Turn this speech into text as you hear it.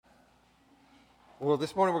Well,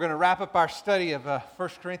 this morning we're going to wrap up our study of 1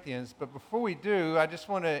 Corinthians, but before we do, I just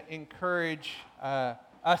want to encourage us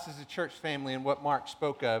as a church family and what Mark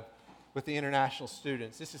spoke of with the international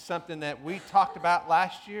students. This is something that we talked about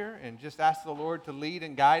last year and just asked the Lord to lead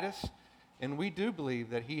and guide us, and we do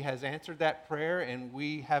believe that He has answered that prayer, and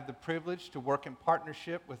we have the privilege to work in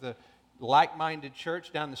partnership with a like-minded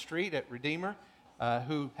church down the street at Redeemer,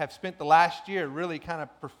 who have spent the last year really kind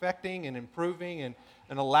of perfecting and improving and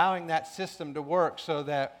allowing that system to work so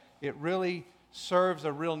that it really serves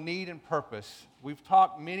a real need and purpose. We've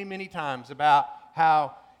talked many, many times about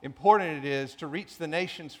how important it is to reach the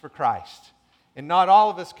nations for Christ. And not all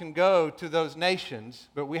of us can go to those nations,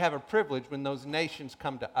 but we have a privilege when those nations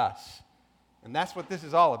come to us. And that's what this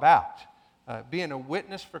is all about, being a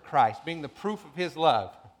witness for Christ, being the proof of His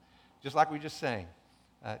love, just like we just sang,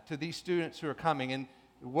 to these students who are coming. And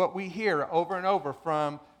what we hear over and over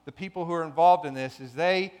from the people who are involved in this is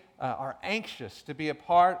they are anxious to be a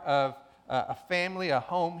part of a family, a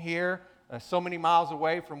home here, so many miles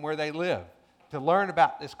away from where they live, to learn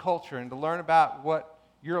about this culture and to learn about what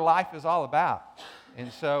your life is all about.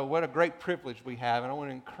 And so what a great privilege we have, and I want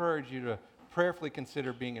to encourage you to prayerfully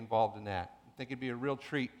consider being involved in that. I think it'd be a real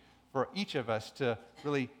treat for each of us to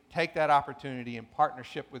really take that opportunity in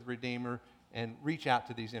partnership with Redeemer and reach out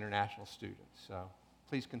to these international students. So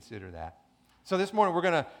please consider that. So this morning we're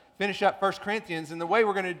going to finish up 1 Corinthians, and the way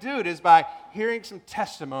we're going to do it is by hearing some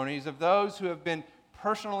testimonies of those who have been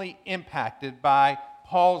personally impacted by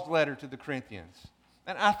Paul's letter to the Corinthians.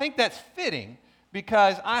 And I think that's fitting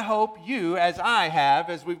because I hope you, as I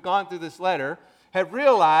have, as we've gone through this letter, have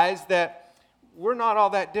realized that we're not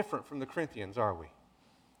all that different from the Corinthians, are we?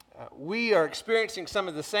 We are experiencing some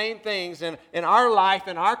of the same things in our life,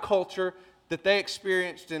 in our culture, that they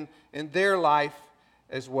experienced in their life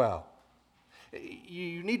as well.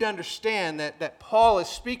 You need to understand that Paul is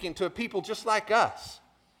speaking to a people just like us.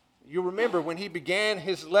 You remember when he began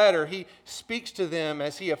his letter, he speaks to them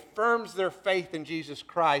as he affirms their faith in Jesus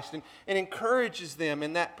Christ and encourages them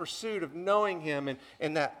in that pursuit of knowing Him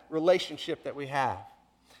and that relationship that we have.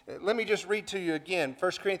 Let me just read to you again,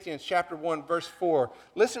 1 Corinthians chapter 1, verse 4.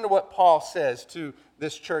 Listen to what Paul says to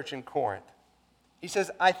this church in Corinth. He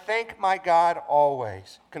says, "I thank my God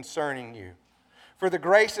always concerning you, for the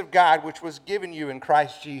grace of God which was given you in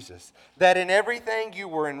Christ Jesus, that in everything you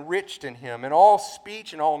were enriched in Him, in all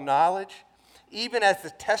speech and all knowledge, even as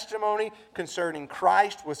the testimony concerning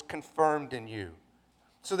Christ was confirmed in you,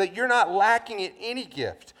 so that you're not lacking in any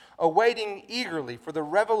gift, awaiting eagerly for the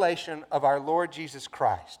revelation of our Lord Jesus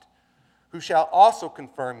Christ, who shall also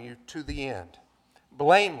confirm you to the end,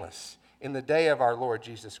 blameless in the day of our Lord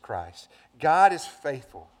Jesus Christ. God is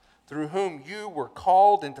faithful, through whom you were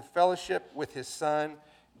called into fellowship with His Son,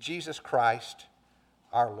 Jesus Christ,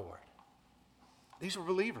 our Lord." These are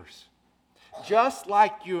believers, just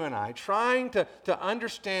like you and I, trying to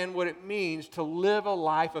understand what it means to live a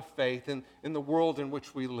life of faith in the world in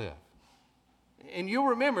which we live. And you'll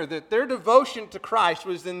remember that their devotion to Christ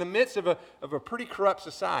was in the midst of a pretty corrupt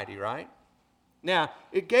society, right? Now,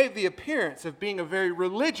 it gave the appearance of being a very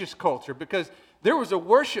religious culture because there was a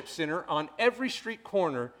worship center on every street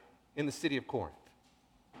corner in the city of Corinth.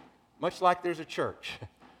 Much like there's a church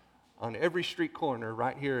on every street corner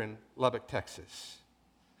right here in Lubbock, Texas.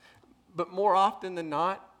 But more often than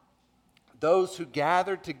not, those who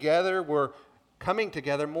gathered together were coming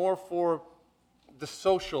together more for the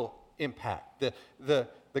social impact, the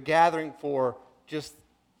gathering for just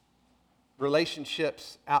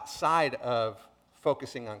relationships outside of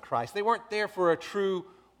focusing on Christ. They weren't there for a true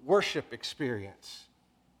worship experience.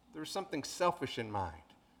 There was something selfish in mind,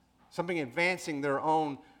 something advancing their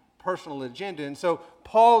own personal agenda. And so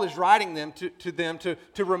Paul is writing to them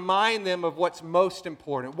to remind them of what's most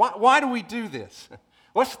important. Why do we do this?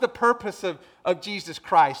 What's the purpose of Jesus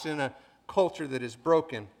Christ in a culture that is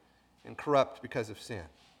broken and corrupt because of sin?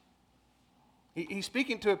 He's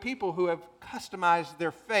speaking to a people who have customized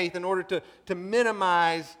their faith in order to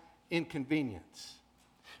minimize inconvenience,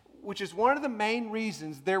 which is one of the main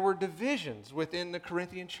reasons there were divisions within the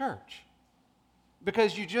Corinthian church.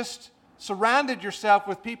 Because you just surrounded yourself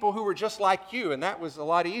with people who were just like you, and that was a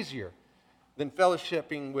lot easier than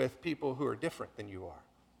fellowshipping with people who are different than you are.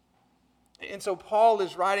 And so Paul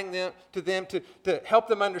is writing to them to help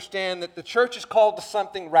them understand that the church is called to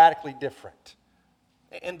something radically different.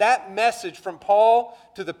 And that message from Paul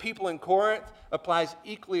to the people in Corinth applies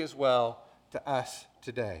equally as well to us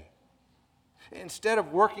today. Instead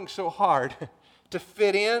of working so hard to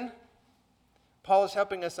fit in, Paul is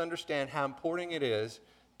helping us understand how important it is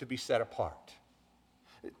to be set apart,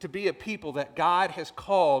 to be a people that God has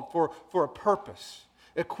called for a purpose,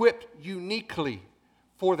 equipped uniquely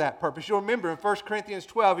for that purpose. You'll remember in 1 Corinthians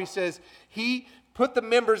 12, he says, he put the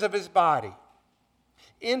members of his body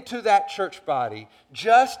into that church body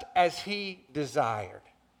just as he desired.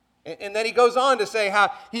 And then he goes on to say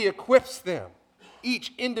how he equips them,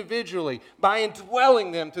 each individually, by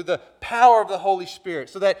indwelling them through the power of the Holy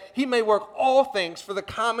Spirit, so that he may work all things for the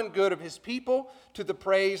common good of his people, to the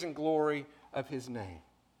praise and glory of his name.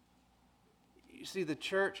 You see, the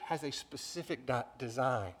church has a specific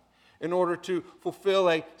design in order to fulfill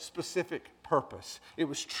a specific purpose. It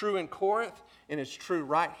was true in Corinth, and it's true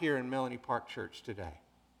right here in Melanie Park Church today.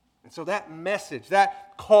 And so that message,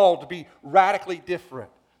 that call to be radically different,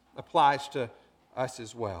 applies to us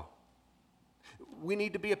as well. We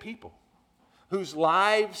need to be a people whose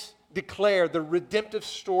lives declare the redemptive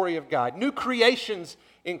story of God. New creations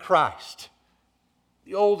in Christ.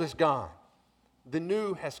 The old is gone. The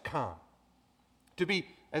new has come. To be,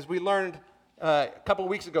 as we learned a couple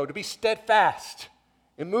of weeks ago, to be steadfast,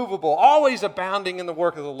 immovable, always abounding in the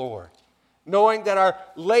work of the Lord, knowing that our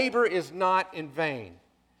labor is not in vain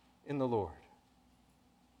in the Lord.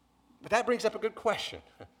 But that brings up a good question.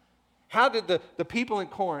 How did the people in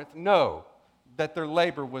Corinth know that their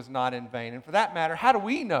labor was not in vain? And for that matter, how do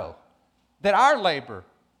we know that our labor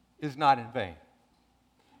is not in vain?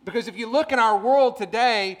 Because if you look in our world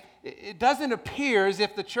today, it doesn't appear as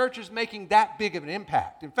if the church is making that big of an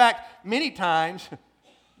impact. In fact, many times,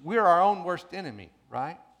 we're our own worst enemy,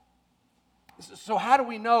 right? So how do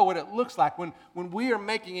we know what it looks like when we are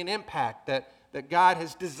making an impact that God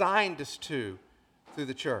has designed us to through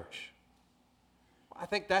the church? I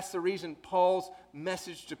think that's the reason Paul's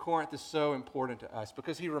message to Corinth is so important to us,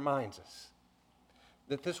 because he reminds us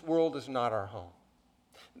that this world is not our home,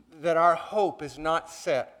 that our hope is not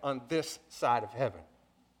set on this side of heaven.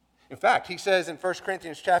 In fact, he says in 1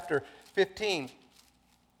 Corinthians chapter 15,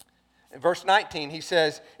 verse 19, he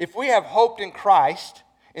says, if we have hoped in Christ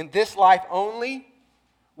in this life only,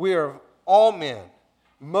 we are of all men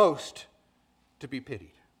most to be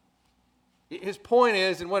pitied. His point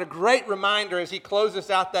is, and what a great reminder as he closes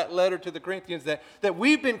out that letter to the Corinthians, that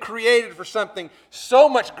we've been created for something so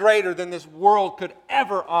much greater than this world could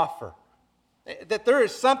ever offer. That there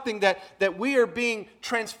is something that we are being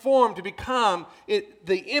transformed to become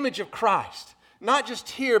the image of Christ. Not just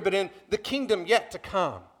here, but in the kingdom yet to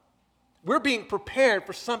come. We're being prepared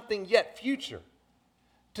for something yet future,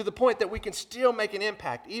 to the point that we can still make an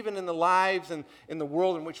impact, even in the lives and in the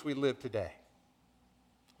world in which we live today.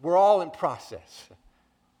 We're all in process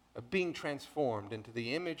of being transformed into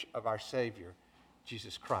the image of our Savior,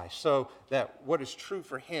 Jesus Christ, so that what is true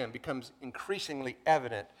for him becomes increasingly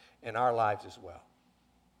evident in our lives as well.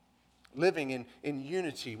 Living in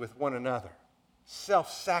unity with one another,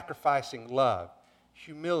 self-sacrificing love,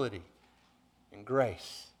 humility, and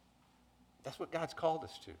grace. That's what God's called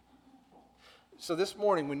us to. So this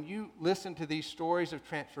morning, when you listen to these stories of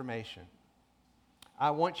transformation, I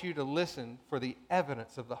want you to listen for the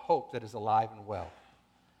evidence of the hope that is alive and well.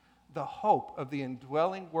 The hope of the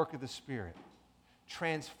indwelling work of the Spirit,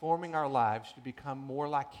 transforming our lives to become more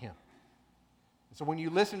like him. And so when you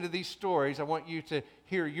listen to these stories, I want you to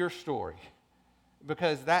hear your story,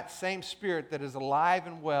 because that same Spirit that is alive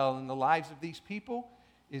and well in the lives of these people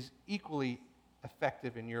is equally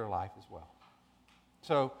effective in your life as well.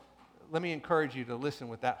 So let me encourage you to listen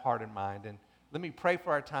with that heart in mind, and let me pray for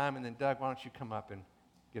our time, and then Doug, why don't you come up and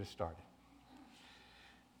get us started.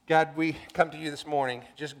 God, we come to you this morning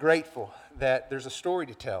just grateful that there's a story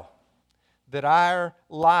to tell, that our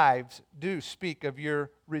lives do speak of your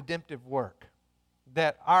redemptive work,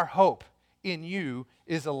 that our hope in you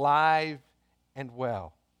is alive and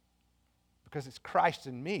well, because it's Christ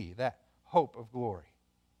in me, that hope of glory.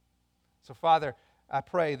 So, Father, I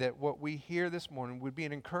pray that what we hear this morning would be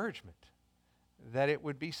an encouragement, that it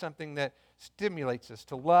would be something that stimulates us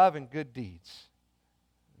to love and good deeds,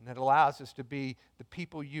 and that allows us to be the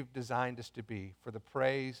people you've designed us to be for the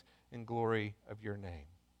praise and glory of your name.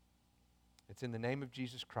 It's in the name of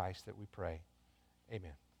Jesus Christ that we pray.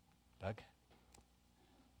 Amen. Doug?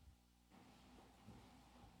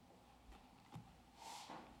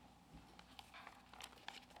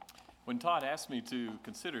 When Todd asked me to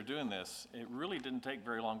consider doing this, it really didn't take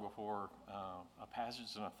very long before a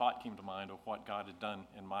passage and a thought came to mind of what God had done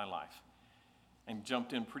in my life, and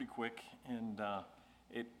jumped in pretty quick. And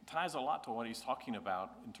it ties a lot to what he's talking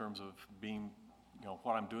about in terms of being,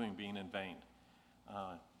 what I'm doing being in vain.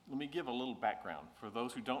 Let me give a little background. For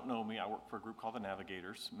those who don't know me, I work for a group called the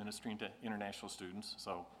Navigators, ministering to international students.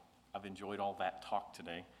 So I've enjoyed all that talk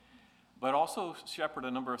today, but also shepherd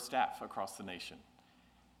a number of staff across the nation.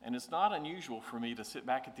 And it's not unusual for me to sit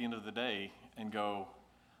back at the end of the day and go,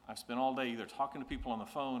 I've spent all day either talking to people on the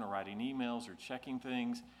phone or writing emails or checking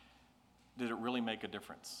things. Did it really make a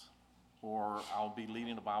difference? Or I'll be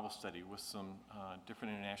leading a Bible study with some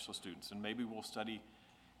different international students, and maybe we'll study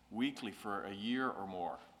weekly for a year or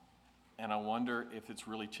more. And I wonder if it's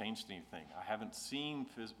really changed anything. I haven't seen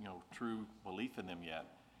true belief in them yet.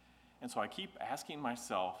 And so I keep asking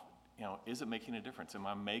myself, is it making a difference? Am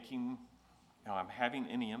I I'm having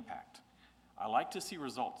any impact? I like to see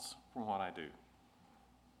results from what I do.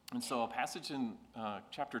 And so a passage in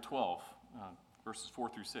chapter 12, verses 4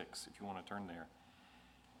 through 6, if you want to turn there,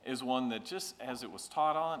 is one that just as it was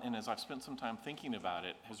taught on and as I've spent some time thinking about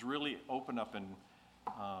it, has really opened up and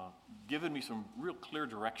given me some real clear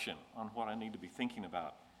direction on what I need to be thinking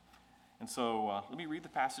about. And so let me read the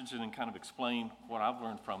passage and then kind of explain what I've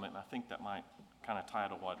learned from it, and I think that might kind of tie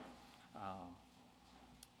to what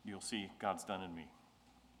you'll see God's done in me.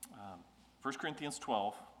 1 Corinthians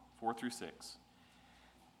 12, 4 through 6.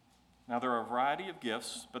 Now there are a variety of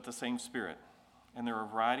gifts, but the same Spirit. And there are a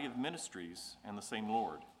variety of ministries, and the same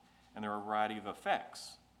Lord. And there are a variety of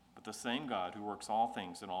effects, but the same God who works all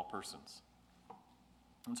things in all persons.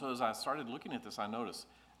 And so as I started looking at this, I noticed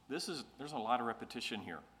there's a lot of repetition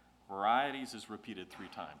here. Varieties is repeated 3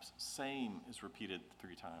 times. Same is repeated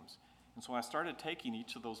 3 times. And so I started taking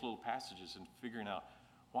each of those little passages and figuring out,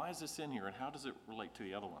 why is this in here and how does it relate to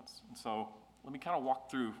the other ones? And so let me kind of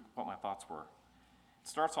walk through what my thoughts were. It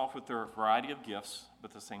starts off with there are a variety of gifts,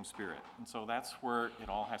 but the same Spirit. And so that's where it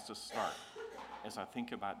all has to start. As I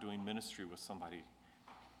think about doing ministry with somebody,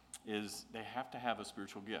 is they have to have a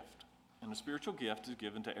spiritual gift. And a spiritual gift is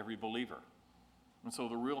given to every believer. And so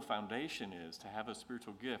the real foundation is to have a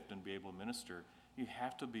spiritual gift and be able to minister, you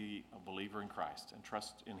have to be a believer in Christ and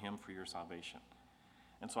trust in Him for your salvation.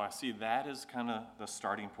 And so I see that as kind of the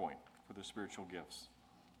starting point for the spiritual gifts.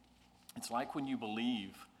 It's like when you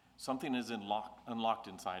believe, something is unlocked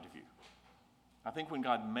inside of you. I think when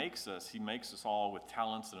God makes us, He makes us all with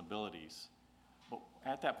talents and abilities. But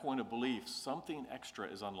at that point of belief, something extra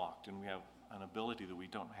is unlocked, and we have an ability that we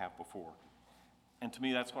don't have before. And to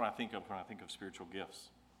me, that's what I think of when I think of spiritual gifts.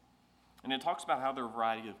 And it talks about how there are a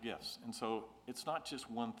variety of gifts. And so it's not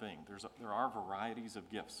just one thing. There are varieties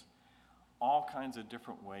of gifts, all kinds of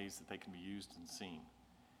different ways that they can be used and seen.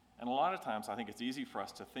 And a lot of times, I think it's easy for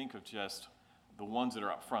us to think of just the ones that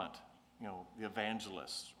are up front, the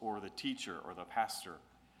evangelist or the teacher or the pastor.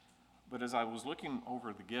 But as I was looking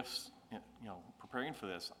over the gifts, preparing for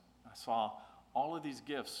this, I saw all of these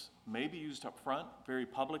gifts may be used up front very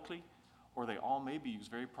publicly, or they all may be used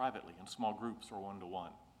very privately in small groups or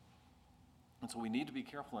one-to-one. And so we need to be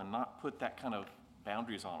careful and not put that kind of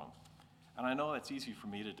boundaries on them. And I know that's easy for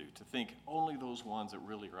me to do, to think only those ones that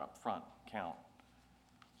really are up front count.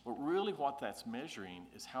 But really what that's measuring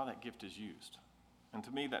is how that gift is used. And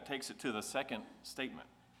to me, that takes it to the second statement,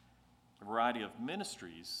 a variety of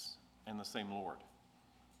ministries and the same Lord.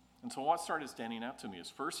 And so what started standing out to me is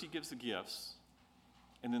first He gives the gifts,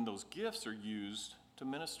 and then those gifts are used to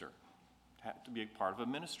minister, to be a part of a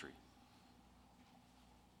ministry.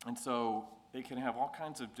 And so they can have all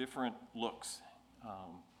kinds of different looks.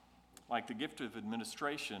 Like the gift of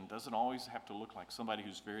administration doesn't always have to look like somebody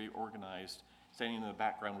who's very organized, standing in the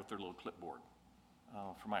background with their little clipboard.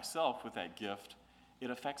 For myself, with that gift, it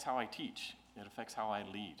affects how I teach. It affects how I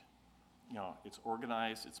lead. It's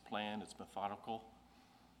organized, it's planned, it's methodical,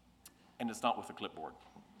 and it's not with a clipboard.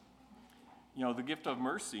 The gift of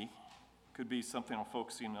mercy could be something I'm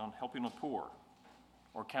focusing on helping the poor,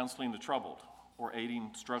 or counseling the troubled, or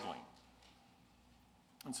aiding struggling.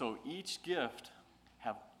 And so each gift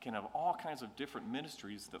can have all kinds of different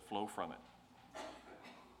ministries that flow from it.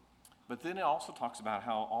 But then it also talks about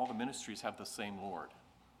how all the ministries have the same Lord.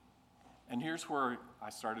 And here's where I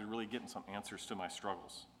started really getting some answers to my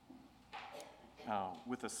struggles.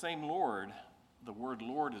 With the same Lord, the word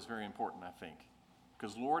Lord is very important, I think,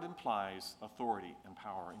 because Lord implies authority and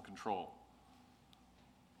power and control.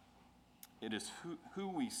 It is who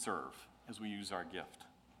we serve as we use our gift.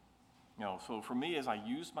 So for me, as I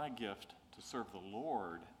use my gift to serve the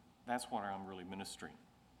Lord, that's what I'm really ministering.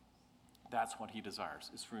 That's what He desires,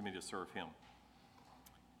 is for me to serve Him.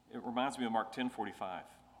 It reminds me of Mark 10:45,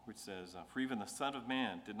 which says, "For even the Son of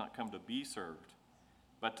Man did not come to be served,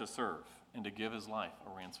 but to serve, and to give His life a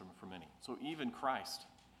ransom for many." So even Christ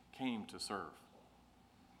came to serve.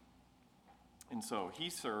 And so He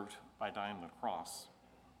served by dying on the cross.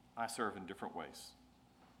 I serve in different ways.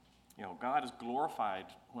 God is glorified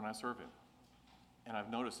when I serve Him. And I've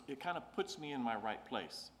noticed it kind of puts me in my right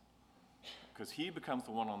place, because He becomes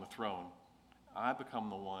the one on the throne. I become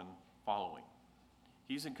the one following.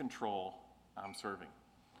 He's in control. I'm serving.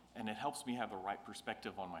 And it helps me have the right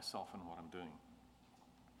perspective on myself and what I'm doing.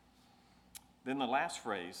 Then the last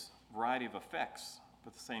phrase, variety of effects,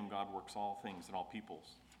 but the same God works all things in all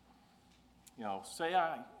peoples. Say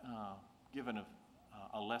I give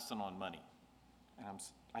a lesson on money, and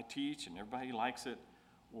I teach, and everybody likes it.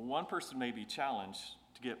 Well, one person may be challenged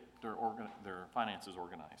to get their finances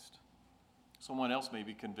organized. Someone else may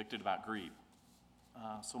be convicted about greed.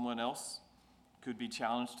 Someone else could be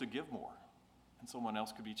challenged to give more, and someone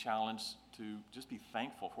else could be challenged to just be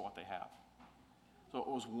thankful for what they have. So it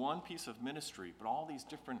was one piece of ministry, but all these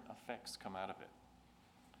different effects come out of it.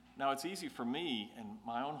 Now, it's easy for me in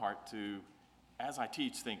my own heart to, as I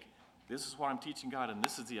teach, think, this is what I'm teaching God, and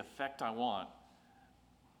this is the effect I want.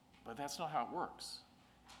 But that's not how it works.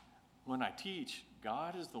 When I teach,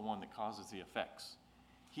 God is the one that causes the effects.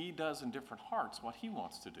 He does in different hearts what he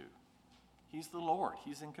wants to do. He's the Lord.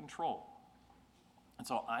 He's in control. And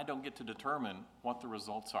so I don't get to determine what the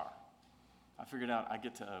results are. I figured out I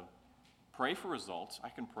get to pray for results. I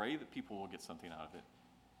can pray that people will get something out of it.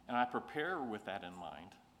 And I prepare with that in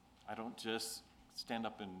mind. I don't just stand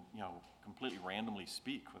up and, completely randomly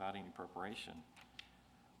speak without any preparation.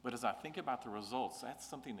 But as I think about the results, that's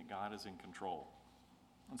something that God is in control.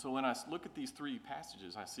 And so when I look at these three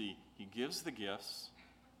passages, I see he gives the gifts,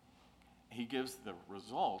 he gives the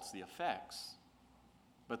results, the effects,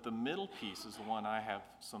 but the middle piece is the one I have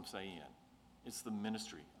some say in. It's the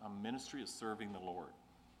ministry. A ministry is serving the Lord.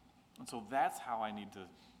 And so that's how I need to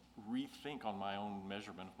rethink on my own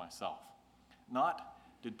measurement of myself. Not,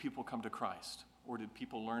 did people come to Christ? Or did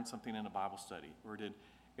people learn something in a Bible study? Or did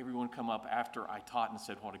everyone come up after I taught and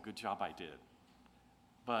said, what a good job I did?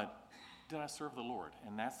 But did I serve the Lord?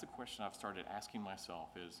 And that's the question I've started asking myself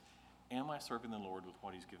is, am I serving the Lord with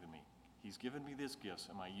what he's given me? He's given me these gifts.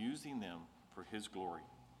 Am I using them for his glory?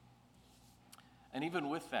 And even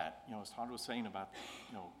with that, as Todd was saying about,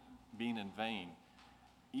 being in vain,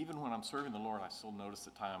 even when I'm serving the Lord, I still notice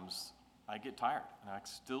at times I get tired. And I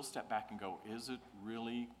still step back and go, is it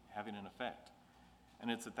really having an effect? And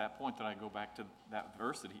it's at that point that I go back to that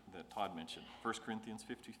verse that Todd mentioned, 1 Corinthians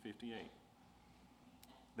 50:58.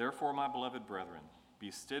 Therefore, my beloved brethren, be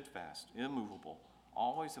steadfast, immovable,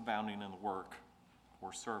 always abounding in the work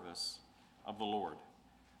or service of the Lord,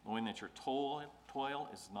 knowing that your toil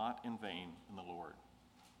is not in vain in the Lord.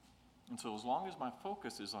 And so as long as my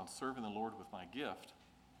focus is on serving the Lord with my gift,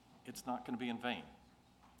 it's not going to be in vain.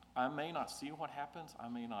 I may not see what happens. I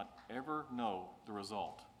may not ever know the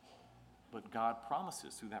result. But God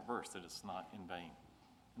promises through that verse that it's not in vain.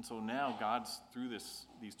 And so now God's, through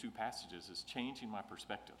these two passages, is changing my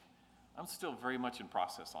perspective. I'm still very much in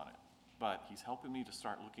process on it, but he's helping me to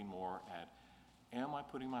start looking more at, am I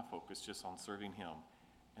putting my focus just on serving him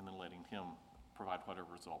and then letting him provide whatever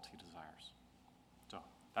result he desires? So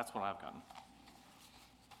that's what I've gotten.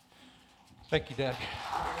 Thank you, Doug.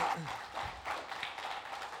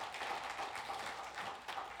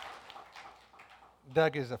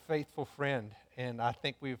 Doug is a faithful friend, and I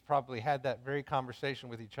think we've probably had that very conversation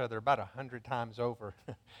with each other about 100 times over.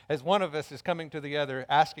 As one of us is coming to the other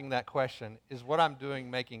asking that question, is what I'm doing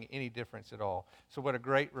making any difference at all? So what a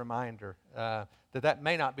great reminder that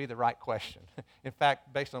may not be the right question. In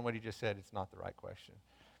fact, based on what he just said, it's not the right question.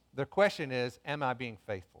 The question is, am I being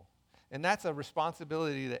faithful? And that's a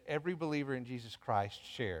responsibility that every believer in Jesus Christ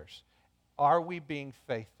shares. Are we being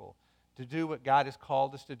faithful to do what God has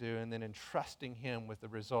called us to do and then entrusting him with the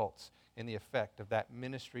results and the effect of that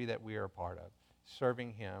ministry that we are a part of,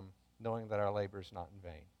 serving him, knowing that our labor is not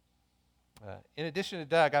in vain. In addition to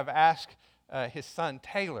Doug, I've asked his son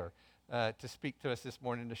Taylor to speak to us this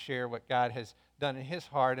morning to share what God has done in his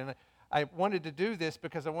heart. And I wanted to do this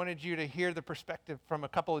because I wanted you to hear the perspective from a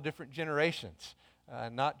couple of different generations,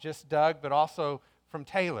 not just Doug, but also from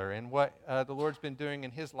Taylor and what the Lord's been doing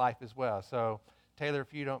in his life as well. So Taylor,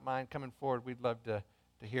 if you don't mind coming forward, we'd love to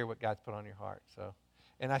hear what God's put on your heart. So,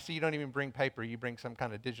 and I see you don't even bring paper; you bring some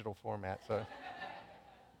kind of digital format. So,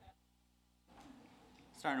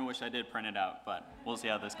 starting to wish I did print it out, but we'll see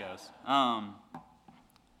how this goes.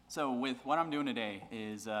 So, with what I'm doing today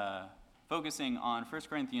is focusing on 1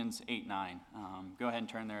 Corinthians 8:9. Go ahead and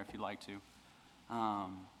turn there if you'd like to.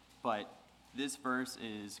 But this verse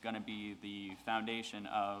is going to be the foundation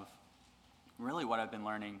of really what I've been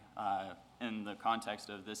learning in the context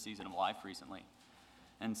of this season of life recently.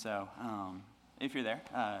 And so, if you're there,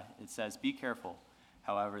 it says, be careful,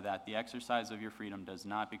 however, that the exercise of your freedom does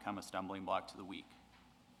not become a stumbling block to the weak.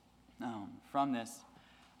 From this,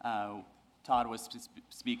 Todd was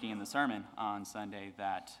speaking in the sermon on Sunday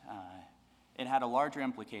that it had a larger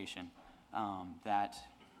implication that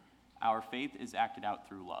our faith is acted out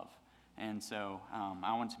through love. And so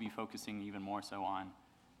I want to be focusing even more so on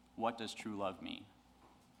what does true love mean.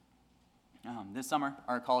 This summer,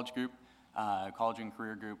 our college group college and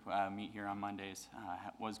career group meet here on Mondays,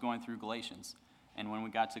 was going through Galatians. And when we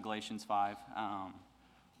got to Galatians 5,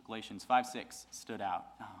 Galatians 5:6 stood out.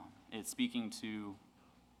 It's speaking to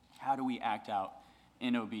how do we act out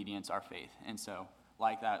in obedience our faith. And so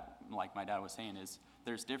like my dad was saying, is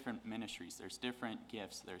there's different ministries, there's different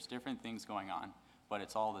gifts, there's different things going on, but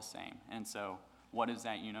it's all the same. And so what is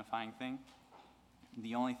that unifying thing?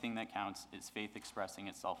 The only thing that counts is faith expressing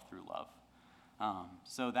itself through love.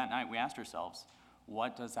 So that night we asked ourselves,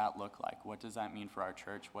 what does that look like? What does that mean for our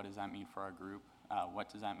church? What does that mean for our group? What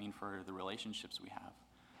does that mean for the relationships we have?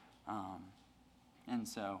 And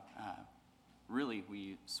so really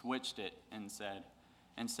we switched it and said,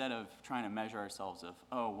 instead of trying to measure ourselves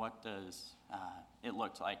of, what does it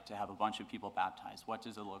look like to have a bunch of people baptized? What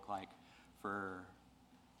does it look like for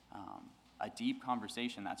a deep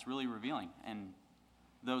conversation that's really revealing? And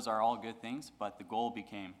those are all good things, but the goal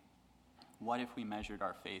became, what if we measured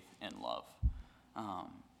our faith in love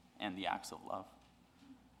and the acts of love?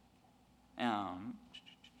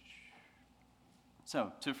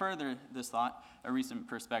 So to further this thought, a recent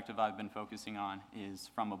perspective I've been focusing on is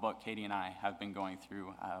from a book Katie and I have been going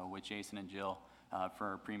through with Jason and Jill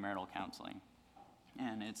for premarital counseling.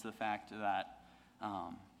 And it's the fact that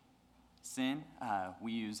sin,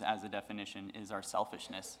 we use as a definition, is our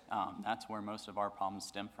selfishness. That's where most of our problems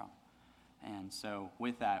stem from. And so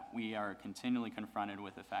with that, we are continually confronted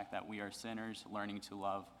with the fact that we are sinners learning to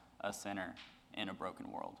love a sinner in a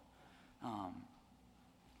broken world.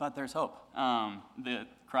 But there's hope. The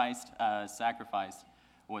Christ sacrifice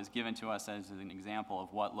was given to us as an example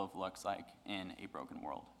of what love looks like in a broken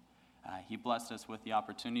world. He blessed us with the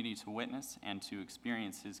opportunity to witness and to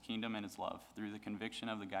experience his kingdom and his love through the conviction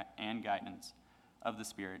of and guidance of the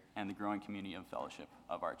Spirit and the growing community of fellowship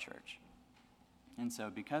of our church. And so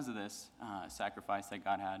because of this sacrifice that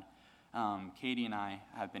God had, Katie and I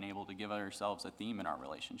have been able to give ourselves a theme in our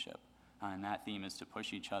relationship. And that theme is to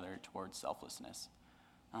push each other towards selflessness.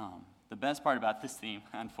 The best part about this theme,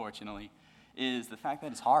 unfortunately, is the fact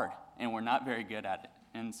that it's hard and we're not very good at it.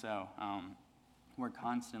 And so we're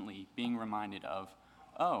constantly being reminded of,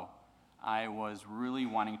 I was really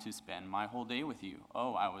wanting to spend my whole day with you.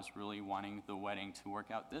 I was really wanting the wedding to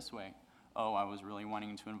work out this way. I was really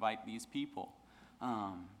wanting to invite these people.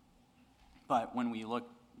 But when we look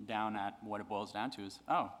down at what it boils down to is,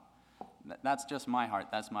 that's just my heart,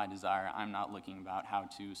 that's my desire. I'm not looking about how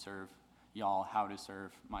to serve y'all, how to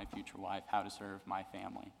serve my future wife, how to serve my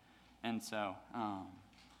family. And so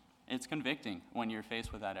it's convicting when you're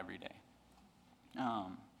faced with that every day.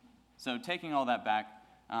 So taking all that back,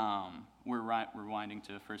 we're rewinding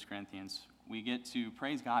to 1 Corinthians. We get to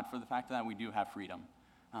praise God for the fact that we do have freedom,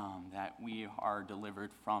 that we are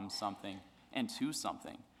delivered from something and to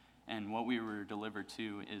something. And what we were delivered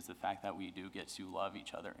to is the fact that we do get to love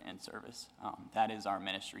each other in service. That is our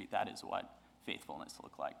ministry. That is what faithfulness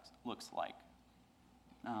looks like.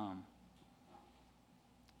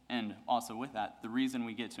 And also with that, the reason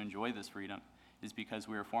we get to enjoy this freedom is because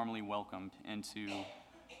we are formally welcomed into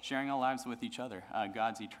sharing our lives with each other.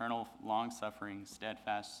 God's eternal, long-suffering,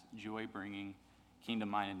 steadfast, joy-bringing,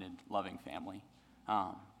 kingdom-minded, loving family.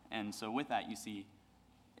 And so with that, you see,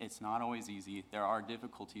 it's not always easy. There are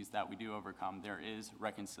difficulties that we do overcome. There is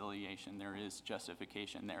reconciliation. There is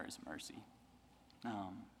justification. There is mercy.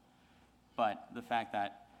 But the fact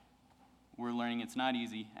that we're learning it's not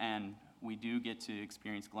easy, and we do get to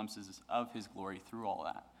experience glimpses of his glory through all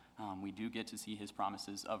that. We do get to see his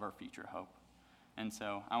promises of our future hope. And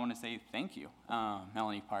so I want to say thank you,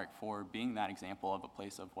 Melanie Park, for being that example of a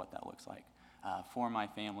place of what that looks like for my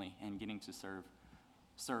family and getting to serve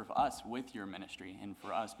us with your ministry and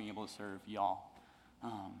for us being able to serve y'all.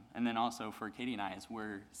 And then also for Katie and I, as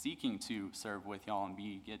we're seeking to serve with y'all and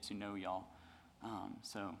get to know y'all.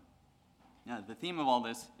 The theme of all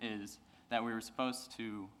this is that we were supposed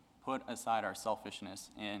to put aside our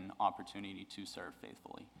selfishness in opportunity to serve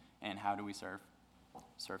faithfully. And how do we serve?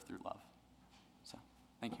 Serve through love. So,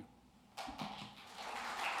 thank you.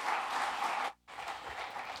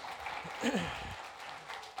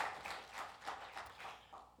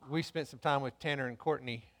 We spent some time with Tanner and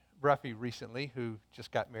Courtney Bruffy recently, who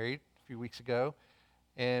just got married a few weeks ago.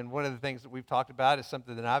 And one of the things that we've talked about is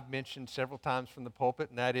something that I've mentioned several times from the pulpit,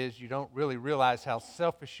 and that is you don't really realize how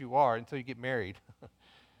selfish you are until you get married.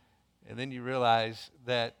 And then you realize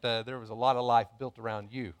that there was a lot of life built around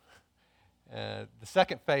you. The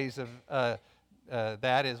second phase of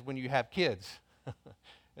that is when you have kids.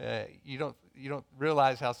 You don't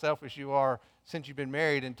realize how selfish you are since you've been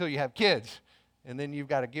married until you have kids. And then you've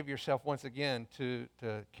got to give yourself once again to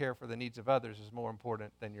care for the needs of others is more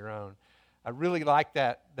important than your own. I really like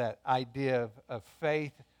that idea of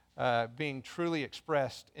faith being truly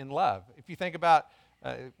expressed in love. If you think about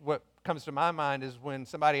what comes to my mind is when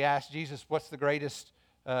somebody asked Jesus, what's the greatest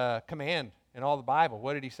command in all the Bible?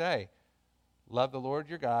 What did he say? Love the Lord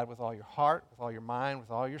your God with all your heart, with all your mind, with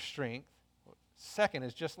all your strength. Second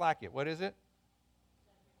is just like it. What is it?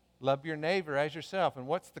 Love your neighbor as yourself. And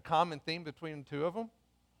what's the common theme between the two of them?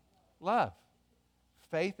 Love.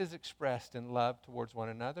 Faith is expressed in love towards one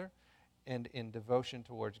another and in devotion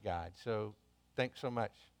towards God. So thanks so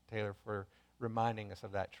much, Taylor, for reminding us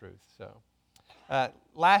of that truth. So,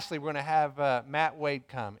 lastly, we're going to have Matt Wade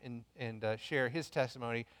come and share his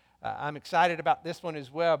testimony. I'm excited about this one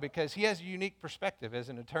as well because he has a unique perspective as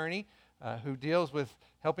an attorney who deals with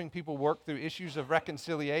helping people work through issues of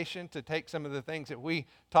reconciliation, to take some of the things that we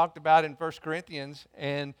talked about in 1 Corinthians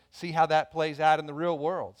and see how that plays out in the real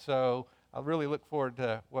world. So I really look forward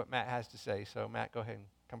to what Matt has to say. So Matt, go ahead and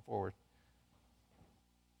come forward.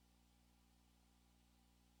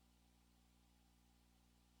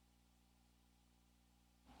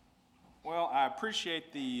 Well, I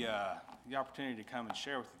appreciate the opportunity to come and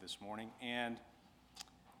share with you this morning. And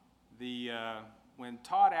when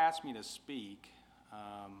Todd asked me to speak,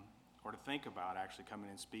 or to think about actually coming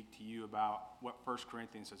and speak to you about what 1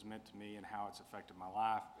 Corinthians has meant to me and how it's affected my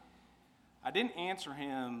life, I didn't answer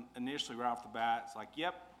him initially right off the bat. It's like,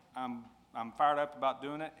 yep, I'm fired up about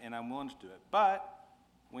doing it, and I'm willing to do it. But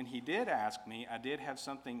when he did ask me, I did have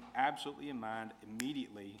something absolutely in mind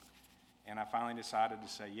immediately. And I finally decided to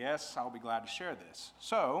say, yes, I'll be glad to share this.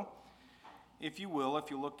 So, if you will, if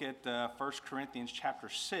you look at 1 Corinthians chapter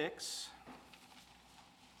 6,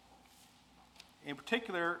 in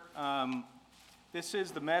particular, this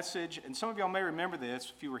is the message, and some of y'all may remember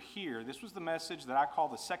this if you were here. This was the message that I call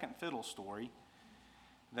the second fiddle story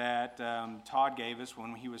that Todd gave us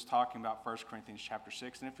when he was talking about 1 Corinthians chapter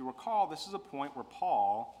 6. And if you recall, this is a point where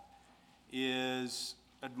Paul is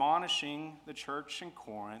admonishing the church in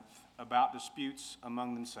Corinth about disputes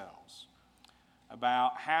among themselves,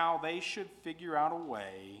 about how they should figure out a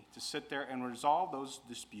way to sit there and resolve those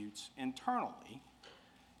disputes internally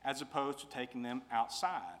as opposed to taking them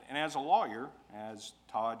outside. And as a lawyer, as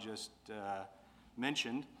Todd just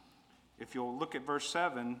mentioned, if you'll look at verse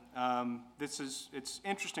 7, it's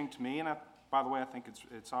interesting to me, and by the way, I think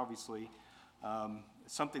it's obviously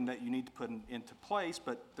something that you need to put into place,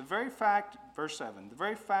 but the very fact, verse 7, the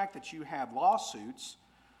very fact that you have lawsuits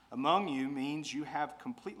among you means you have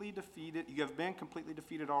been completely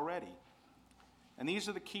defeated already. And these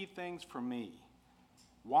are the key things for me.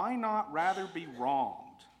 Why not rather be wronged?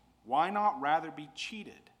 Why not rather be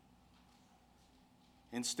cheated?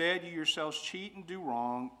 Instead, you yourselves cheat and do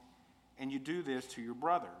wrong, and you do this to your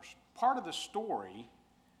brothers. Part of the story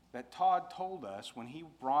that Todd told us when he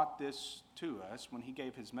brought this to us, when he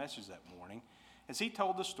gave his message that morning, is he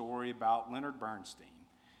told the story about Leonard Bernstein.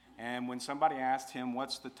 And when somebody asked him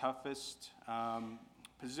what's the toughest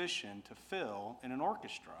position to fill in an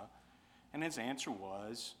orchestra, and his answer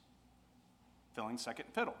was filling second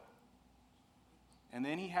fiddle. And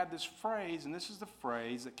then he had this phrase, and this is the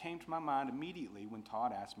phrase that came to my mind immediately when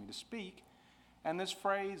Todd asked me to speak, and this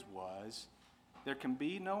phrase was, there can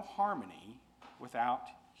be no harmony without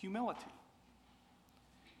humility.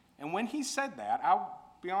 And when he said that, I'll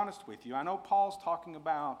be honest with you, I know Paul's talking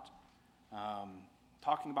about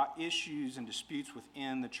issues and disputes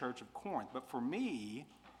within the church of Corinth, but for me,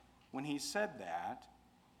 when he said that,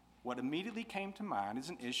 what immediately came to mind is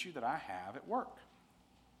an issue that I have at work.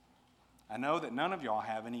 I know that none of y'all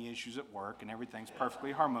have any issues at work and everything's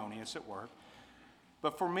perfectly harmonious at work,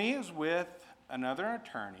 but for me it's with another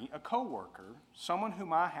attorney, a coworker, someone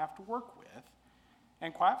whom I have to work with,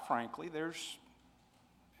 and quite frankly,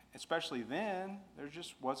 especially then, there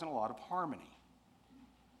just wasn't a lot of harmony.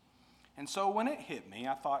 And so when it hit me,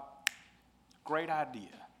 I thought, great idea.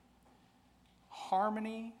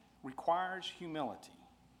 Harmony requires humility.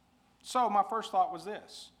 So my first thought was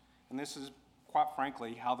this, and this is quite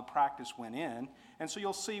frankly how the practice went in, and so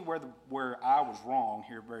you'll see where I was wrong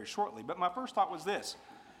here very shortly. But my first thought was this: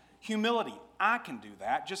 humility. I can do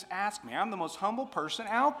that. Just ask me. I'm the most humble person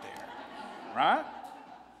out there, right?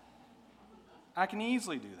 I can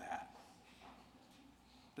easily do that.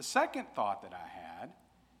 The second thought that I had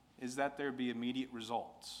is that there'd be immediate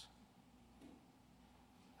results.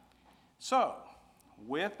 So,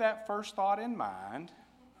 with that first thought in mind,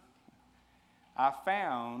 I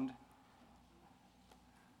found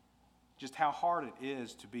just how hard it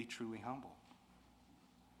is to be truly humble.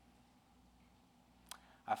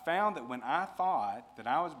 I found that when I thought that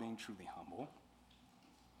I was being truly humble,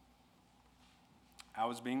 I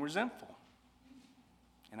was being resentful.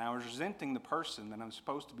 And I was resenting the person that I'm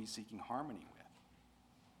supposed to be seeking harmony with.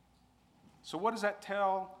 So what does that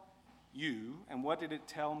tell you, and what did it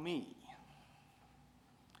tell me?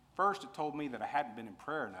 First, it told me that I hadn't been in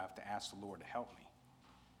prayer enough to ask the Lord to help me.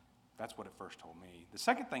 That's what it first told me. The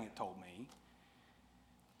second thing it told me,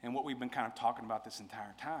 and what we've been kind of talking about this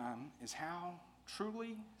entire time, is how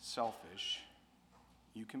truly selfish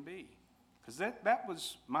you can be. Because that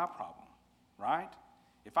was my problem, right?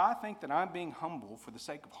 If I think that I'm being humble for the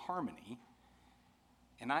sake of harmony,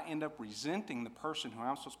 and I end up resenting the person who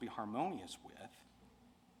I'm supposed to be harmonious with,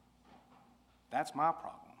 that's my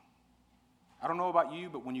problem. I don't know about you,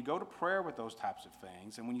 but when you go to prayer with those types of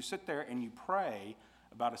things, and when you sit there and you pray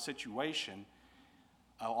about a situation,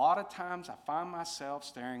 a lot of times I find myself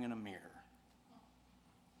staring in a mirror.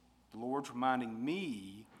 The Lord's reminding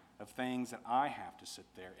me of things that I have to sit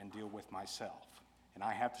there and deal with myself, and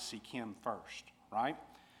I have to seek Him first, right?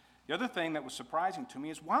 The other thing that was surprising to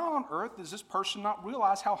me is, why on earth does this person not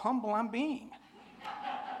realize how humble I'm being?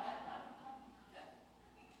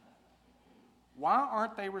 Why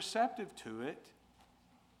aren't they receptive to it?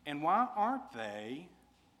 And why aren't they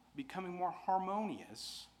becoming more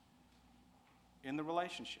harmonious in the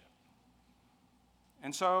relationship?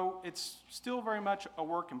 And so it's still very much a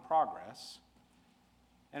work in progress.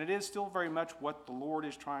 And it is still very much what the Lord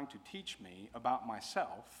is trying to teach me about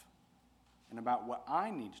myself and about what I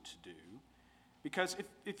need to do. Because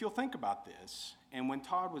if you'll think about this, and when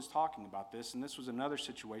Todd was talking about this, and this was another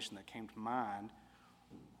situation that came to mind,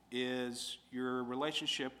 is your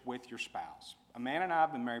relationship with your spouse. A man and I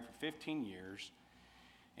have been married for 15 years,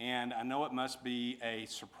 and I know it must be a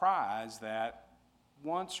surprise that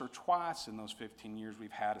once or twice in those 15 years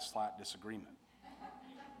we've had a slight disagreement.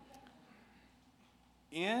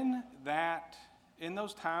 In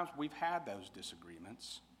those times we've had those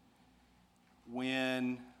disagreements,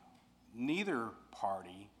 when neither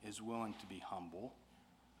party is willing to be humble,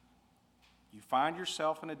 you find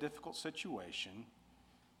yourself in a difficult situation,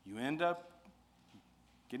 you end up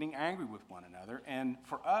getting angry with one another, and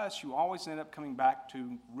for us, you always end up coming back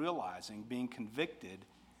to realizing, being convicted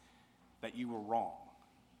that you were wrong.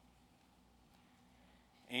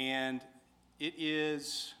 And it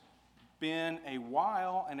has been a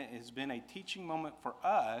while, and it has been a teaching moment for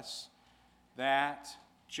us that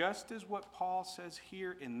just as what Paul says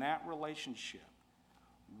here in that relationship,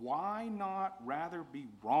 why not rather be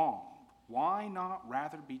wronged? Why not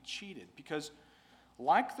rather be cheated? Because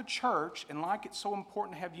like the church, and like it's so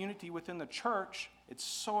important to have unity within the church, it's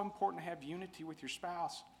so important to have unity with your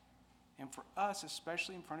spouse. And for us,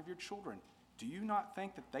 especially in front of your children, do you not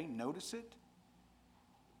think that they notice it?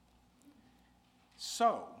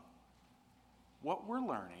 So, what we're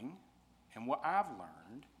learning, and what I've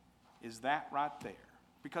learned, is that right there.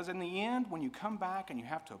 Because in the end, when you come back and you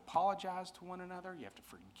have to apologize to one another, you have to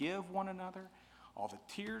forgive one another, all the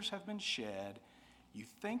tears have been shed, you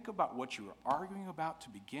think about what you were arguing about to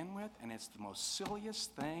begin with, and it's the most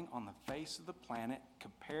silliest thing on the face of the planet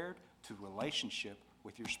compared to the relationship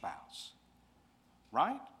with your spouse.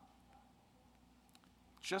 Right?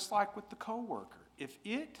 Just like with the coworker.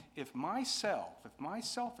 If my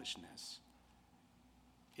selfishness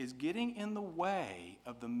is getting in the way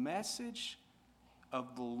of the message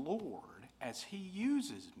of the Lord as He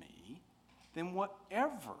uses me, then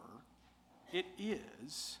whatever it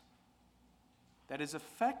is that is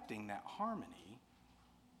affecting that harmony,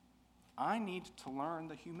 I need to learn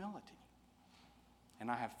the humility.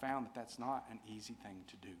 And I have found that that's not an easy thing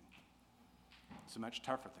to do. It's a much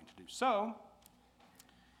tougher thing to do. So,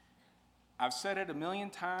 I've said it a million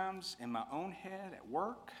times in my own head at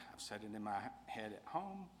work. I've said it in my head at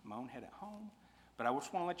home, my own head at home. But I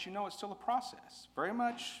just want to let you know it's still a process. Very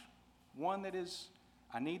much one that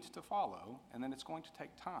I need to follow, and then it's going to take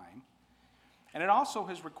time. And it also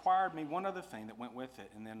has required me one other thing that went with it,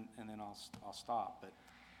 and then I'll stop. But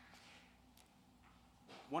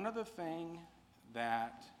one other thing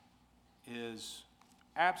that is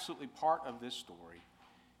absolutely part of this story,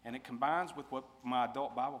 and it combines with what my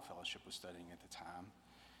adult Bible fellowship was studying at the time,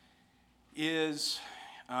 is,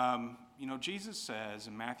 Jesus says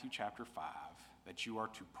in Matthew chapter 5 that you are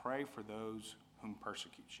to pray for those whom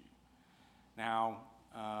persecute you. Now,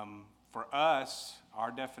 for us,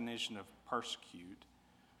 our definition of persecute,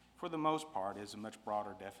 for the most part, is a much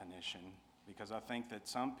broader definition, because I think that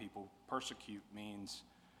some people, persecute means,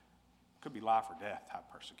 could be life or death type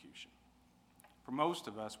persecution. For most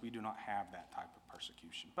of us, we do not have that type of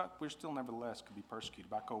persecution, but we're still nevertheless could be persecuted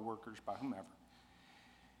by coworkers, by whomever.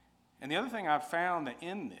 And the other thing I've found that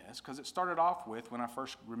in this, because it started off with when I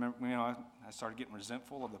first remember, I started getting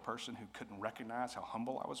resentful of the person who couldn't recognize how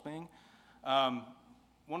humble I was being.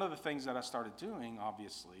 One of the things that I started doing,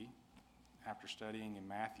 obviously, after studying in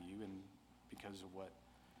Matthew, and because of what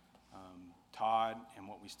Todd and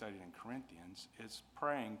what we studied in Corinthians is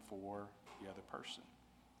praying for the other person.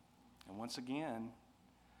 And once again,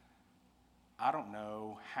 I don't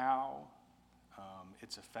know how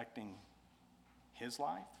it's affecting his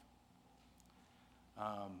life,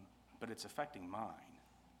 but it's affecting mine,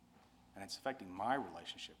 and it's affecting my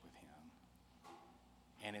relationship with him.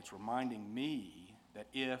 And it's reminding me that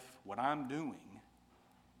if what I'm doing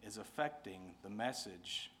is affecting the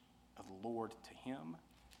message of the Lord to him,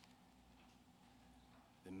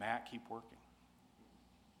 then Matt, keep working.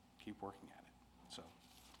 Keep working at it. So,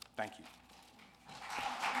 thank you.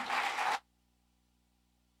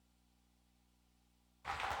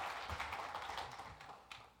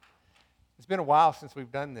 It's been a while since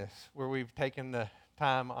we've done this, where we've taken the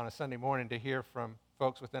time on a Sunday morning to hear from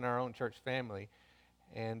folks within our own church family.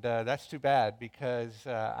 And that's too bad, because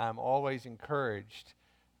I'm always encouraged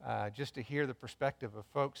just to hear the perspective of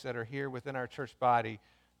folks that are here within our church body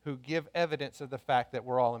who give evidence of the fact that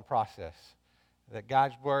we're all in process, that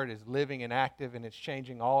God's Word is living and active and it's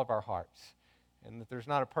changing all of our hearts, and that there's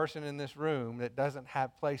not a person in this room that doesn't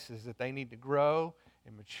have places that they need to grow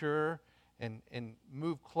and mature and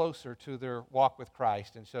move closer to their walk with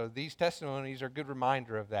Christ. And so these testimonies are a good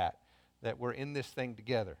reminder of that we're in this thing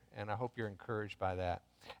together, and I hope you're encouraged by that.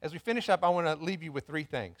 As we finish up, I want to leave you with 3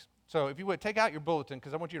 things. So if you would, take out your bulletin,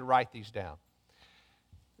 because I want you to write these down.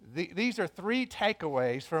 These are 3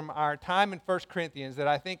 takeaways from our time in 1 Corinthians that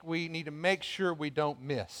I think we need to make sure we don't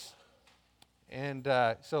miss. And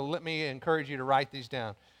so let me encourage you to write these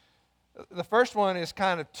down. The first one is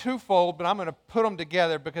kind of twofold, but I'm going to put them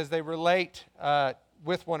together because they relate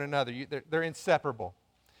with one another. They're inseparable.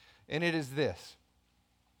 And it is this: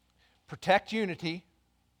 protect unity,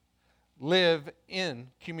 live in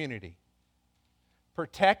community.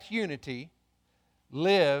 Protect unity,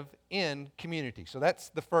 live in community. So that's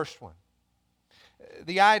the first one.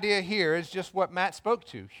 The idea here is just what Matt spoke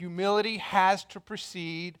to. Humility has to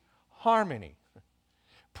precede harmony.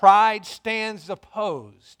 Pride stands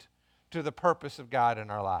opposed to the purpose of God in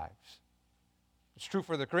our lives. It's true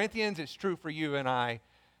for the Corinthians. It's true for you and I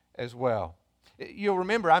as well. You'll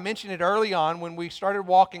remember, I mentioned it early on when we started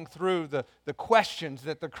walking through the questions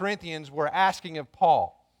that the Corinthians were asking of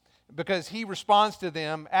Paul, because he responds to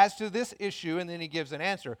them as to this issue, and then he gives an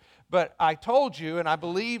answer. But I told you, and I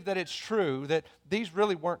believe that it's true, that these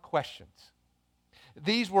really weren't questions.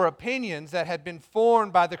 These were opinions that had been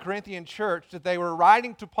formed by the Corinthian church that they were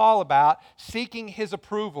writing to Paul about, seeking his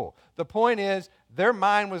approval. The point is, their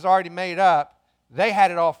mind was already made up. They had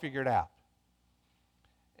it all figured out.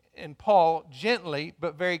 And Paul gently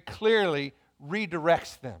but very clearly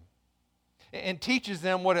redirects them and teaches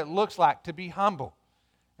them what it looks like to be humble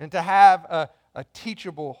and to have a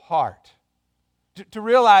teachable heart. To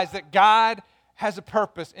realize that God has a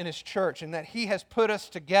purpose in His church and that He has put us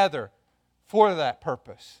together for that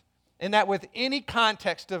purpose. And that with any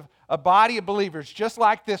context of a body of believers just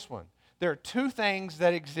like this one, there are 2 things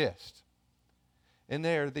that exist. And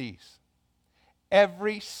they are these: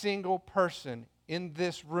 every single person in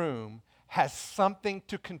this room has something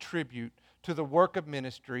to contribute to the work of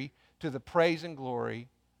ministry, to the praise and glory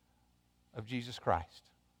of Jesus Christ.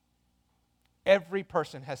 Every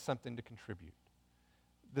person has something to contribute.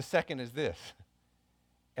 The second is this: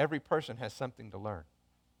 every person has something to learn.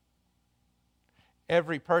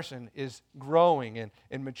 Every person is growing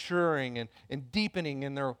and maturing and deepening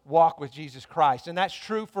in their walk with Jesus Christ. And that's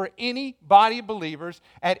true for any body of believers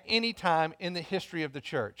at any time in the history of the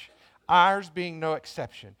church. Ours being no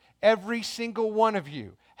exception. Every single one of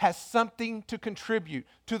you has something to contribute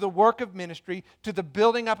to the work of ministry, to the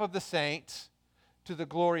building up of the saints, to the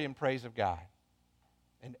glory and praise of God.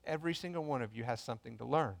 And every single one of you has something to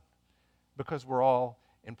learn, because we're all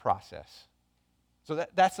in process. So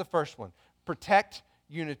that's the first one. Protect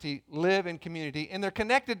unity, live in community. And they're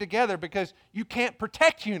connected together because you can't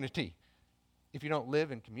protect unity if you don't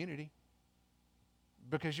live in community,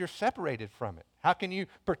 because you're separated from it. How can you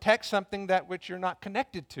protect something that which you're not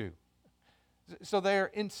connected to? So they're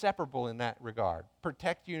inseparable in that regard.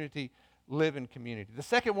 Protect unity, live in community. The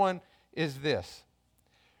second one is this: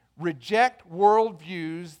 reject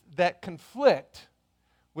worldviews that conflict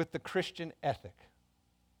with the Christian ethic.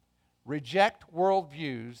 Reject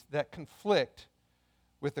worldviews that conflict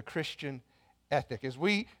with the Christian ethic. As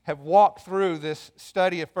we have walked through this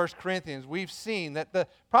study of 1 Corinthians, we've seen that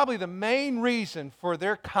probably the main reason for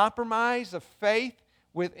their compromise of faith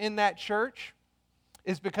within that church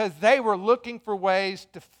is because they were looking for ways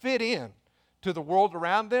to fit in to the world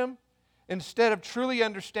around them instead of truly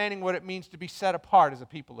understanding what it means to be set apart as a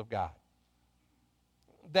people of God.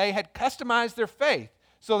 They had customized their faith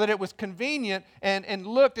so that it was convenient and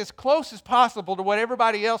looked as close as possible to what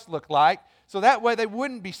everybody else looked like, so that way they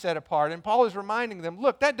wouldn't be set apart. And Paul is reminding them,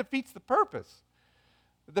 look, that defeats the purpose.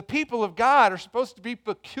 The people of God are supposed to be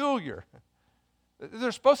peculiar.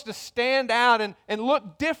 They're supposed to stand out and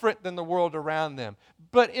look different than the world around them,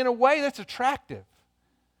 but in a way that's attractive.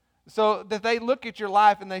 So that they look at your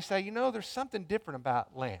life and they say, there's something different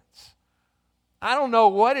about Lance. I don't know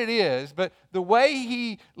what it is, but the way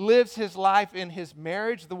he lives his life in his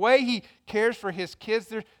marriage, the way he cares for his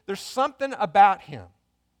kids, there's something about him.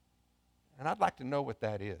 And I'd like to know what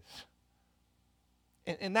that is.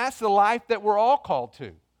 And that's the life that we're all called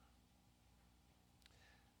to.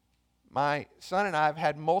 My son and I have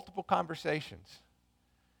had multiple conversations.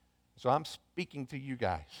 So I'm speaking to you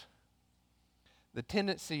guys. The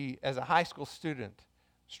tendency as a high school student,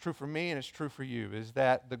 it's true for me and it's true for you, is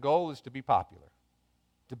that the goal is to be popular,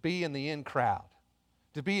 to be in the in crowd,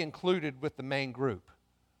 to be included with the main group.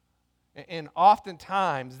 And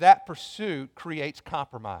oftentimes that pursuit creates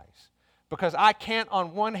compromise because I can't,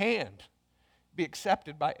 on one hand, be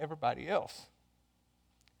accepted by everybody else,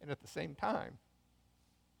 and at the same time,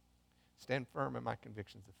 stand firm in my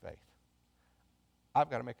convictions of faith. I've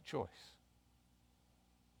got to make a choice.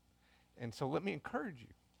 And so let me encourage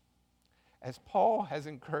you, as Paul has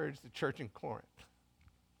encouraged the church in Corinth,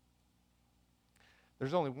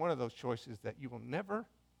 there's only one of those choices that you will never,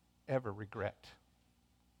 ever regret.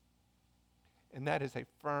 And that is a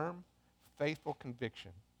firm, faithful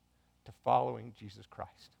conviction to following Jesus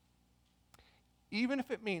Christ. Even if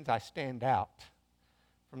it means I stand out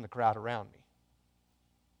from the crowd around me.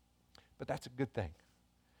 But that's a good thing.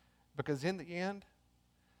 Because in the end,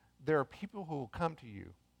 there are people who will come to you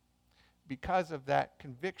because of that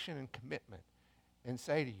conviction and commitment and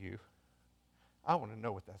say to you, I want to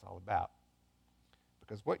know what that's all about.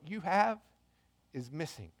 Because what you have is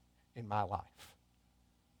missing in my life.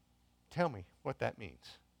 Tell me what that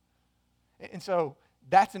means. And so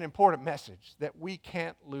that's an important message that we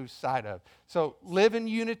can't lose sight of. So live in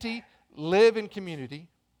unity, live in community,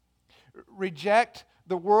 reject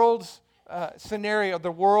the world's scenario,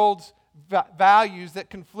 the world's values that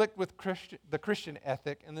conflict with the Christian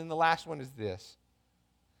ethic. And then the last one is this.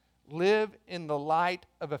 Live in the light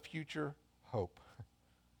of a future hope.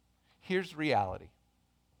 Here's reality.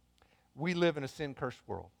 We live in a sin-cursed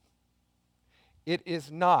world. It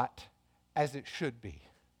is not as it should be.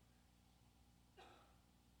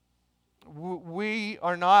 We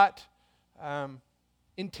are not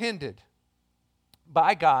intended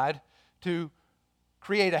by God to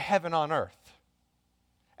create a heaven on earth,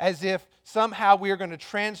 as if somehow we are going to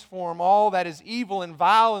transform all that is evil and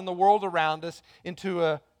vile in the world around us into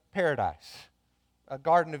a paradise, a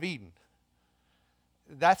Garden of Eden.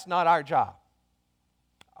 That's not our job.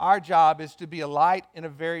 Our job is to be a light in a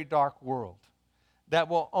very dark world that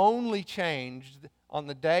will only change on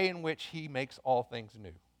the day in which He makes all things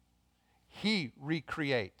new. He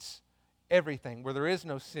recreates everything where there is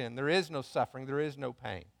no sin, there is no suffering, there is no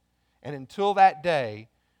pain. And until that day,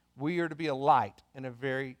 we are to be a light in a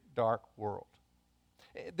very dark world.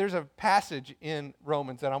 There's a passage in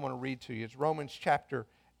Romans that I want to read to you. It's Romans chapter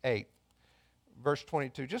 8, verse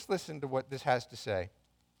 22. Just listen to what this has to say.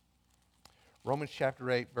 Romans chapter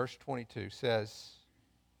 8, verse 22 says,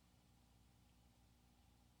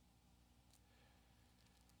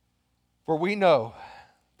 For we know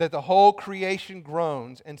that the whole creation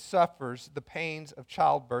groans and suffers the pains of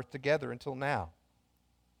childbirth together until now.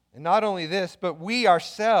 And not only this, but we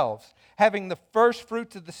ourselves, having the first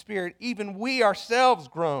fruits of the Spirit, even we ourselves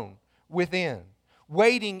groan within,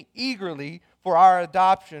 waiting eagerly for our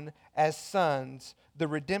adoption as sons, the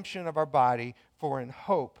redemption of our body, for in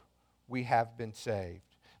hope we have been saved.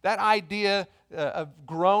 That idea of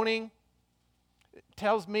groaning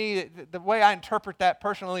tells me, the way I interpret that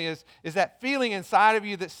personally is that feeling inside of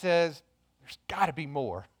you that says, there's got to be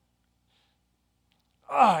more.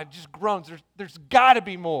 It just groans. There's got to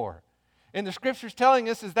be more. And the Scripture's telling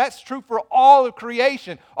us is that's true for all of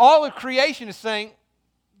creation. All of creation is saying,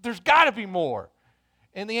 there's got to be more.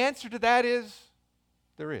 And the answer to that is,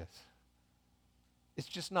 there is. It's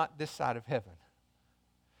just not this side of heaven.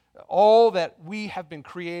 All that we have been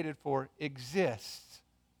created for exists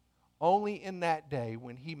only in that day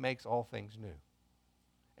when He makes all things new.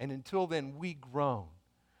 And until then, we groan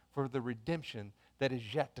for the redemption that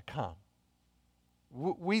is yet to come.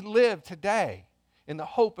 We live today in the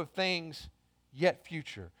hope of things yet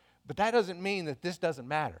future. But that doesn't mean that this doesn't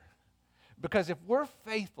matter. Because if we're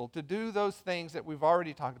faithful to do those things that we've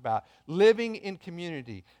already talked about, living in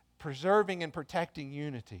community, preserving and protecting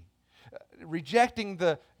unity, rejecting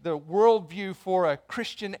the worldview for a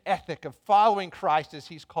Christian ethic of following Christ as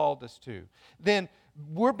He's called us to, then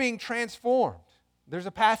we're being transformed. There's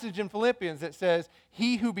a passage in Philippians that says,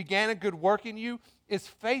 he who began a good work in you is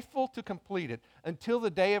faithful to complete it until the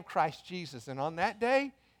day of Christ Jesus. And on that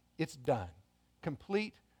day, it's done,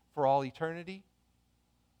 complete for all eternity.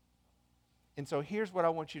 And so here's what I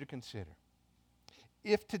want you to consider.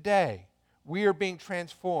 If today we are being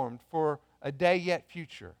transformed for a day yet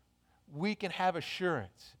future, we can have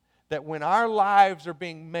assurance that when our lives are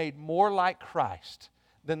being made more like Christ,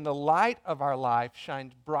 then the light of our life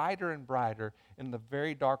shines brighter and brighter in the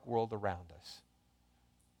very dark world around us.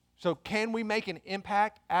 So can we make an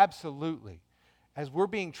impact? Absolutely. As we're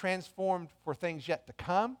being transformed for things yet to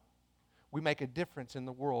come, we make a difference in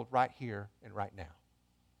the world right here and right now.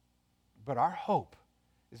 But our hope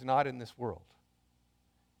is not in this world.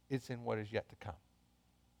 It's in what is yet to come,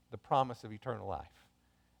 the promise of eternal life.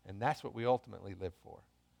 And that's what we ultimately live for.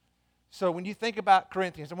 So when you think about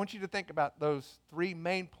Corinthians, I want you to think about those three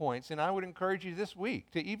main points, and I would encourage you this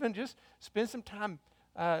week to even just spend some time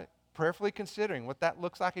prayerfully considering what that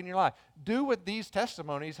looks like in your life. Do what these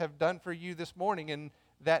testimonies have done for you this morning, and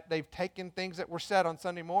that they've taken things that were said on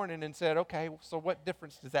Sunday morning and said, okay, so what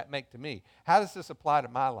difference does that make to me? How does this apply to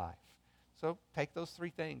my life? So take those three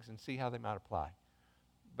things and see how they might apply.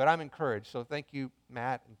 But I'm encouraged. So thank you,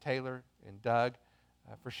 Matt and Taylor and Doug,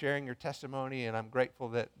 for sharing your testimony, and I'm grateful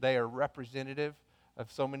that they are representative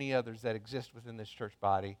of so many others that exist within this church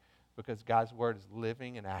body, because God's Word is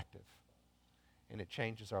living and active, and it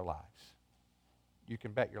changes our lives. You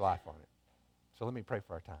can bet your life on it. So let me pray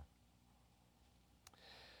for our time.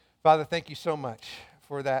 Father, thank you so much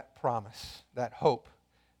for that promise, that hope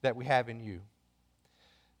that we have in you,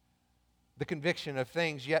 the conviction of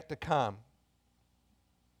things yet to come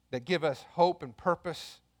that give us hope and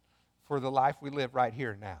purpose for the life we live right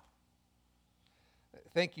here now.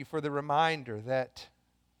 Thank you for the reminder that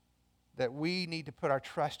we need to put our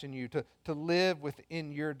trust in you, to live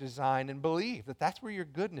within your design and believe that that's where your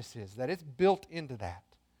goodness is, that it's built into that.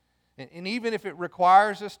 And even if it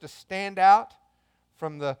requires us to stand out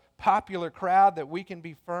from the popular crowd, that we can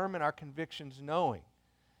be firm in our convictions, knowing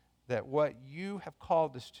that what you have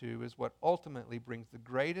called us to is what ultimately brings the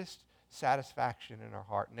greatest satisfaction in our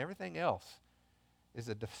heart, and everything else is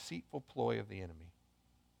a deceitful ploy of the enemy.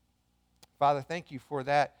 Father, thank you for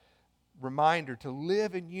that reminder to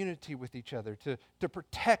live in unity with each other, to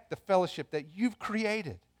protect the fellowship that you've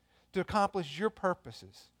created to accomplish your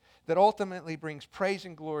purposes, that ultimately brings praise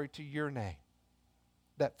and glory to your name,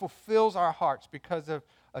 that fulfills our hearts because of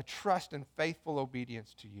a trust and faithful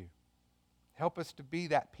obedience to you. Help us to be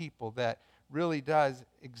that people that really does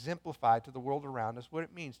exemplify to the world around us what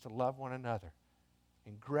it means to love one another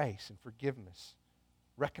in grace and forgiveness,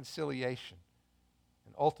 reconciliation,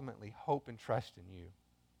 and ultimately hope and trust in you.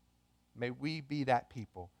 May we be that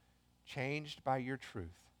people changed by your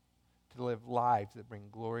truth to live lives that bring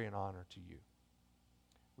glory and honor to you.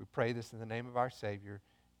 We pray this in the name of our Savior,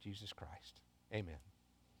 Jesus Christ. Amen.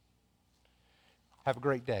 Have a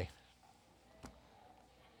great day.